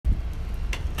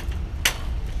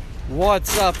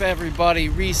What's up, everybody?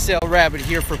 Resale Rabbit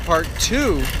here for part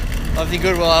 2 of the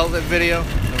Goodwill outlet video.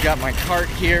 I've got my cart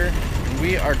here and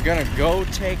we are gonna go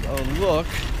take a look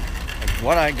at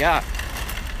what I got.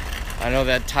 I know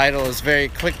that title is very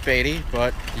clickbaity,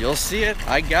 but you'll see it.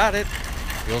 I got it.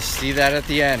 You'll see that at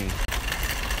the end.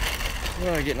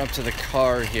 We're getting up to the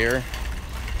car here.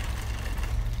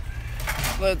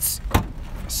 Let's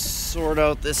sort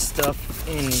out this stuff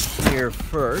in here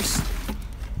first.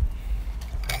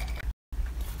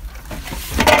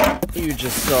 You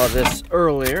just saw this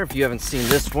earlier. If you haven't seen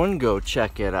this one, go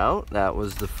check it out. That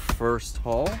was the first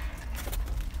haul.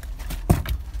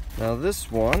 Now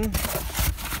this one,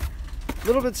 a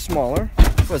little bit smaller,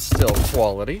 but still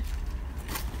quality.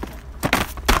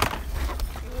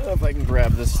 If I can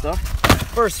grab this stuff.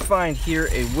 First find here,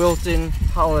 a Wilton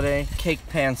holiday cake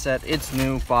pan set. It's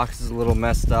new, box is a little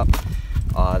messed up.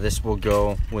 This will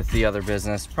go with the other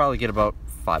business. Probably get about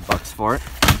 $5 for it.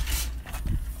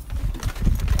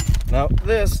 Now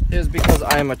this is because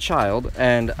I am a child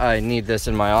and I need this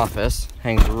in my office.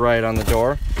 Hangs right on the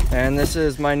door. And this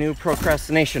is my new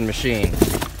procrastination machine.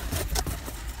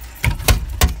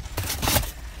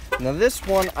 Now this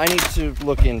one I need to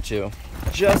look into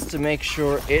just to make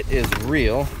sure it is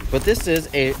real. But this is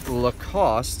a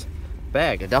Lacoste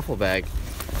bag, a duffel bag.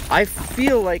 I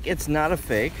feel like it's not a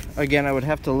fake. Again, I would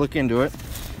have to look into it.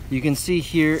 You can see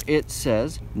here it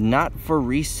says not for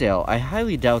resale. I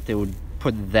highly doubt they would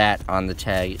put that on the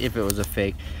tag if it was a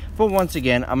fake, but once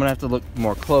again I'm gonna have to look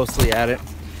more closely at it.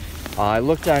 I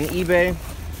looked on eBay.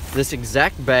 This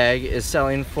exact bag is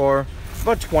selling for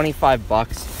about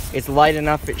 $25. It's light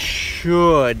enough, it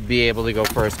should be able to go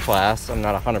first class. I'm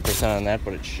not 100% on that,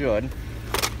 but it should.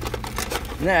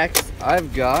 Next,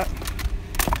 I've got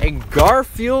a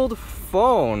Garfield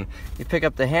phone. You pick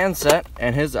up the handset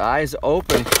and his eyes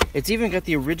open. It's even got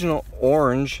the original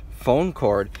orange phone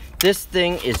cord. This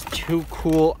thing is too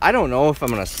cool. I don't know if I'm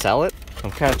gonna sell it. I'm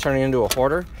kind of turning into a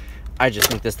hoarder. I just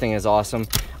think this thing is awesome.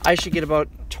 I should get about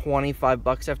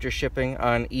 $25 after shipping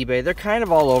on eBay. They're kind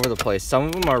of all over the place. Some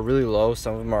of them are really low,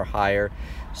 some of them are higher.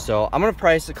 So I'm gonna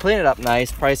price it, clean it up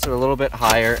nice, price it a little bit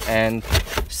higher, and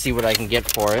see what I can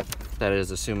get for it. That is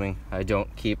assuming I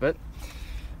don't keep it.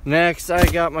 Next, I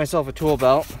got myself a tool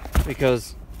belt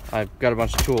because I've got a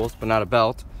bunch of tools, but not a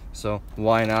belt. So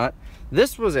why not?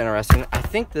 This was interesting. I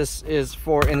think this is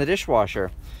for in the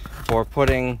dishwasher, for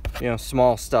putting, you know,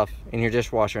 small stuff in your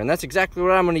dishwasher, and that's exactly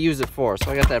what I'm going to use it for. So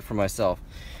I got that for myself.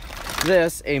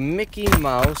 This, a Mickey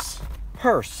Mouse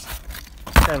purse,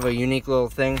 kind of a unique little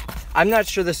thing. I'm not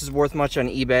sure this is worth much on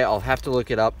eBay. I'll have to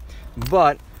look it up,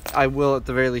 but I will at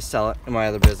the very least sell it in my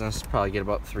other business. Probably get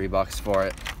about $3 for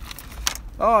it.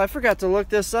 Oh, I forgot to look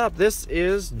this up. This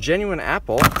is genuine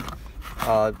Apple.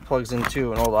 It plugs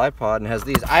into an old iPod and has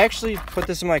these. I actually put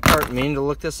this in my cart meaning to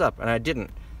look this up, and I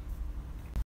didn't.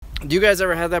 Do you guys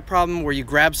ever have that problem where you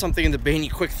grab something in the bin,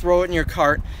 you quick throw it in your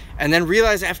cart, and then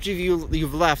realize after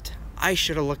you've left, I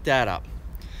should have looked that up?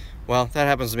 Well, that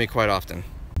happens to me quite often.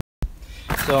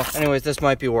 So anyways, this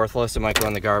might be worthless. It might go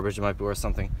in the garbage. It might be worth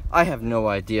something. I have no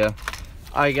idea.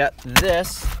 I got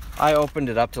this. I opened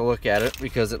it up to look at it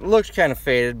because it looked kind of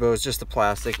faded, but it was just the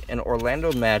plastic. An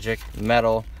Orlando Magic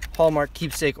metal Hallmark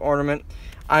keepsake ornament.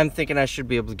 I'm thinking I should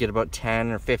be able to get about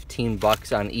 10 or 15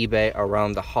 bucks on eBay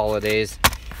around the holidays.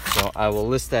 So I will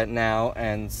list that now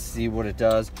and see what it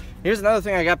does. Here's another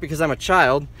thing I got because I'm a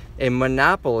child, a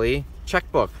Monopoly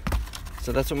checkbook.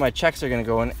 So that's what my checks are gonna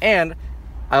go in. And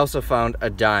I also found a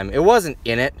dime. It wasn't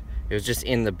in it, it was just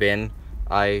in the bin.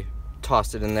 I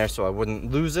tossed it in there so I wouldn't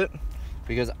lose it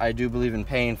because I do believe in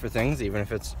paying for things, even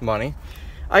if it's money.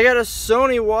 I got a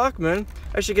Sony Walkman.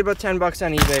 I should get about 10 bucks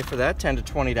on eBay for that, $10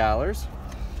 to $20.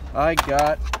 I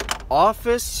got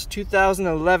Office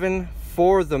 2011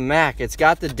 for the Mac. It's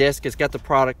got the disc, it's got the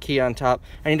product key on top.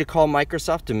 I need to call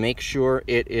Microsoft to make sure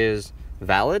it is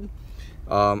valid.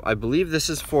 I believe this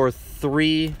is for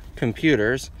 3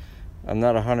 computers. I'm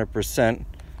not 100%.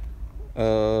 I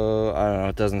don't know,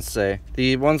 it doesn't say.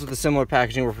 The ones with the similar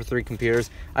packaging were for 3 computers.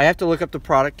 I have to look up the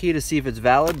product key to see if it's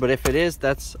valid, but if it is,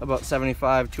 that's about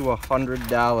 $75 to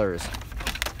 $100.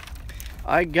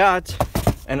 I got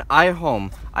an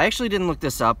iHome. I actually didn't look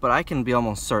this up, but I can be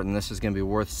almost certain this is going to be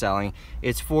worth selling.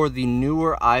 It's for the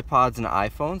newer iPods and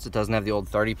iPhones. It doesn't have the old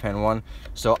 30-pin one,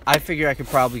 so I figure I could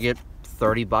probably get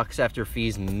 30 bucks after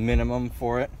fees minimum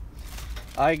for it.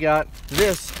 I got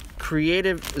this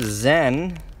Creative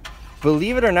Zen.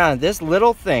 Believe it or not, this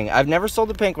little thing, I've never sold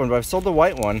the pink one, but I've sold the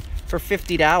white one for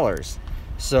 $50.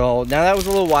 So now that was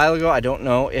a little while ago. I don't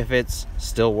know if it's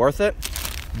still worth it,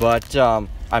 but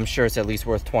I'm sure it's at least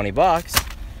worth 20 bucks.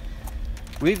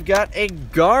 we've got a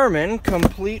Garmin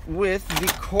complete with the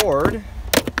cord.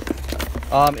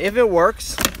 If it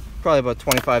works, probably about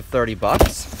 25-30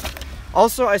 bucks.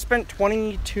 Also, I spent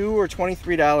 $22 or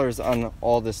 $23 on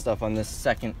all this stuff on this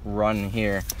second run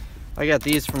here. I got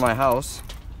these for my house.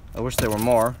 I wish there were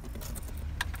more.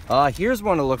 Here's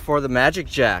one to look for, the Magic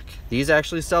Jack. These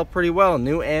actually sell pretty well,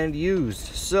 new and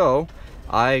used. So,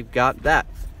 I got that.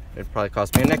 It probably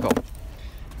cost me a nickel.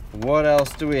 What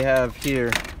else do we have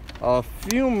here? A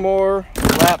few more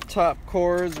laptop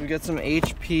cords. We got some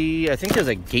HP. I think there's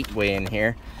a Gateway in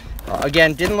here.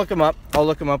 Again, didn't look them up. I'll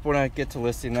look them up when I get to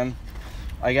listing them.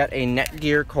 I got a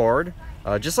Netgear cord.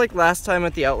 Just like last time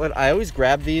at the outlet, I always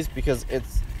grab these because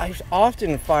I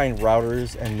often find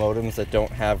routers and modems that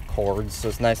don't have cords, so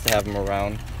it's nice to have them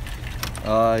around.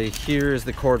 Here's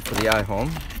the cord for the iHome.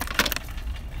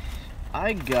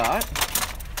 I got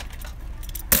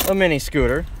a mini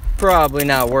scooter. Probably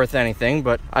not worth anything,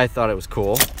 but I thought it was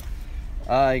cool.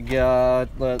 I got,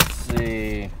 let's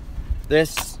see,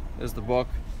 this is the book,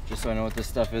 just so I know what this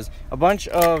stuff is. A bunch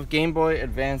of Game Boy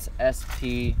Advance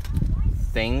SP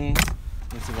things.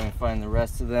 Let's see if I can find the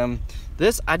rest of them.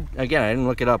 This, again, I didn't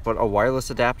look it up, but a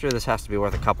wireless adapter, this has to be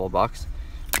worth a couple of bucks.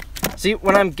 See,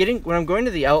 when I'm going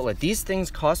to the outlet, these things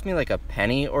cost me like a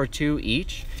penny or two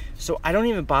each, so I don't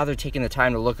even bother taking the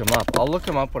time to look them up. I'll look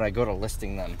them up when I go to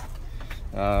listing them.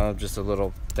 Just a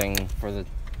little thing for the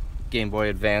Game Boy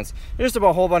Advance. Just a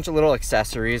whole bunch of little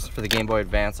accessories for the Game Boy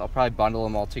Advance. I'll probably bundle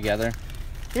them all together.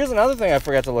 Here's another thing I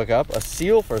forgot to look up, a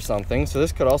seal for something, so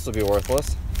this could also be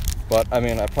worthless. But, I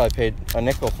mean, I probably paid a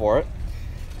nickel for it.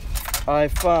 I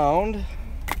found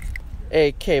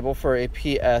a cable for a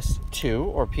PS2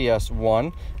 or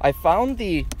PS1. I found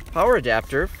the power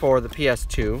adapter for the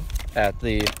PS2 at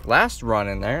the last run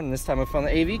in there, and this time I found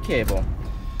the AV cable.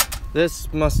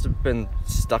 This must have been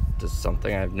stuck to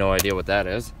something. I have no idea what that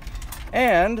is.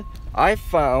 And I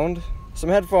found some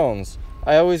headphones.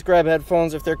 I always grab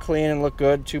headphones if they're clean and look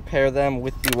good to pair them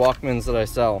with the Walkmans that I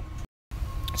sell.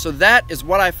 So that is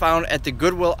what I found at the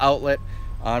Goodwill outlet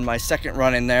on my second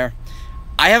run in there.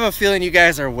 I have a feeling you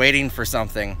guys are waiting for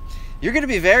something. You're going to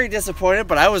be very disappointed,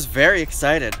 but I was very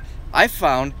excited. I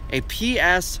found a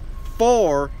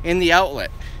PS4 in the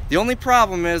outlet. The only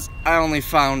problem is I only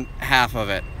found half of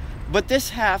it. But this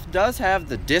half does have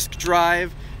the disk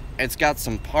drive. It's got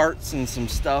some parts and some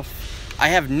stuff. I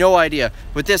have no idea,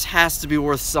 but this has to be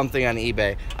worth something on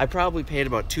eBay. I probably paid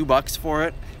about $2 for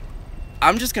it.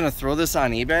 I'm just gonna throw this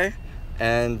on eBay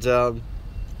and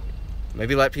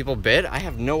maybe let people bid. I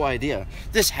have no idea.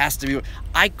 This has to be,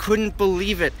 I couldn't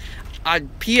believe it. A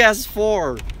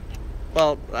PS4,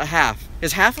 well, a half.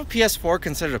 Is half of PS4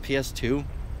 considered a PS2?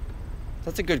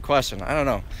 That's a good question. I don't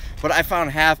know. But I found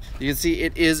half. You can see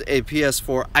it is a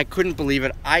PS4. I couldn't believe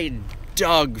it. I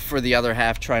dug for the other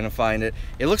half trying to find it.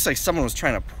 It looks like someone was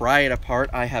trying to pry it apart.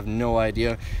 I have no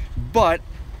idea. But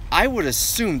I would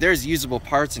assume there's usable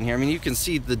parts in here. I mean, you can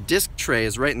see the disc tray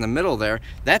is right in the middle there.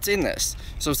 That's in this.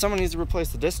 So if someone needs to replace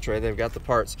the disc tray, they've got the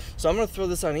parts. So I'm going to throw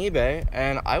this on eBay,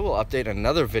 and I will update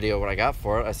another video what I got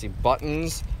for it. I see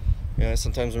buttons. You know,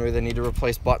 sometimes maybe they need to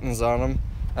replace buttons on them.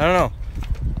 I don't know.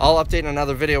 I'll update in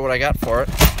another video what I got for it.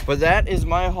 But that is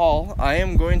my haul. I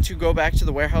am going to go back to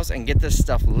the warehouse and get this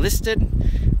stuff listed.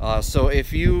 So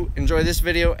if you enjoy this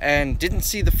video and didn't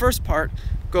see the first part,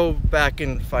 go back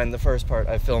and find the first part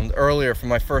I filmed earlier from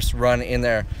my first run in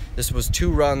there. This was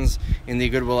 2 runs in the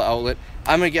Goodwill outlet.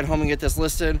 I'm gonna get home and get this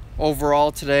listed.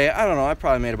 Overall today, I don't know, I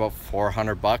probably made about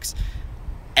 400 bucks.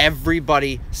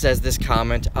 Everybody says this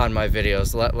comment on my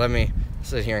videos. Let me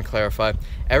sit here and clarify.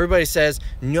 Everybody says,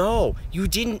 no, you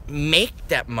didn't make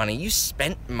that money. You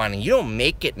spent money. You don't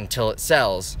make it until it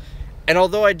sells. And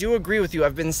although I do agree with you,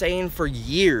 I've been saying for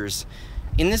years,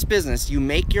 in this business, you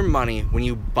make your money when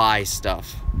you buy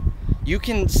stuff. You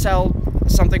can sell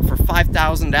something for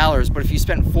 $5,000, but if you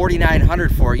spent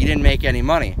 $4,900 for it, you didn't make any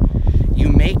money. You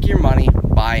make your money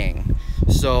buying.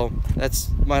 So that's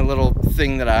my little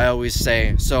thing that I always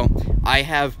say. So I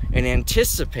have an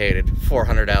anticipated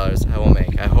 $400 I will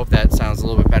make. I hope that sounds a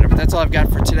little bit better. But that's all I've got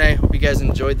for today. Hope you guys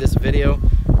enjoyed this video.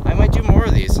 I might do more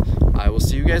of these. I will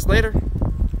see you guys later.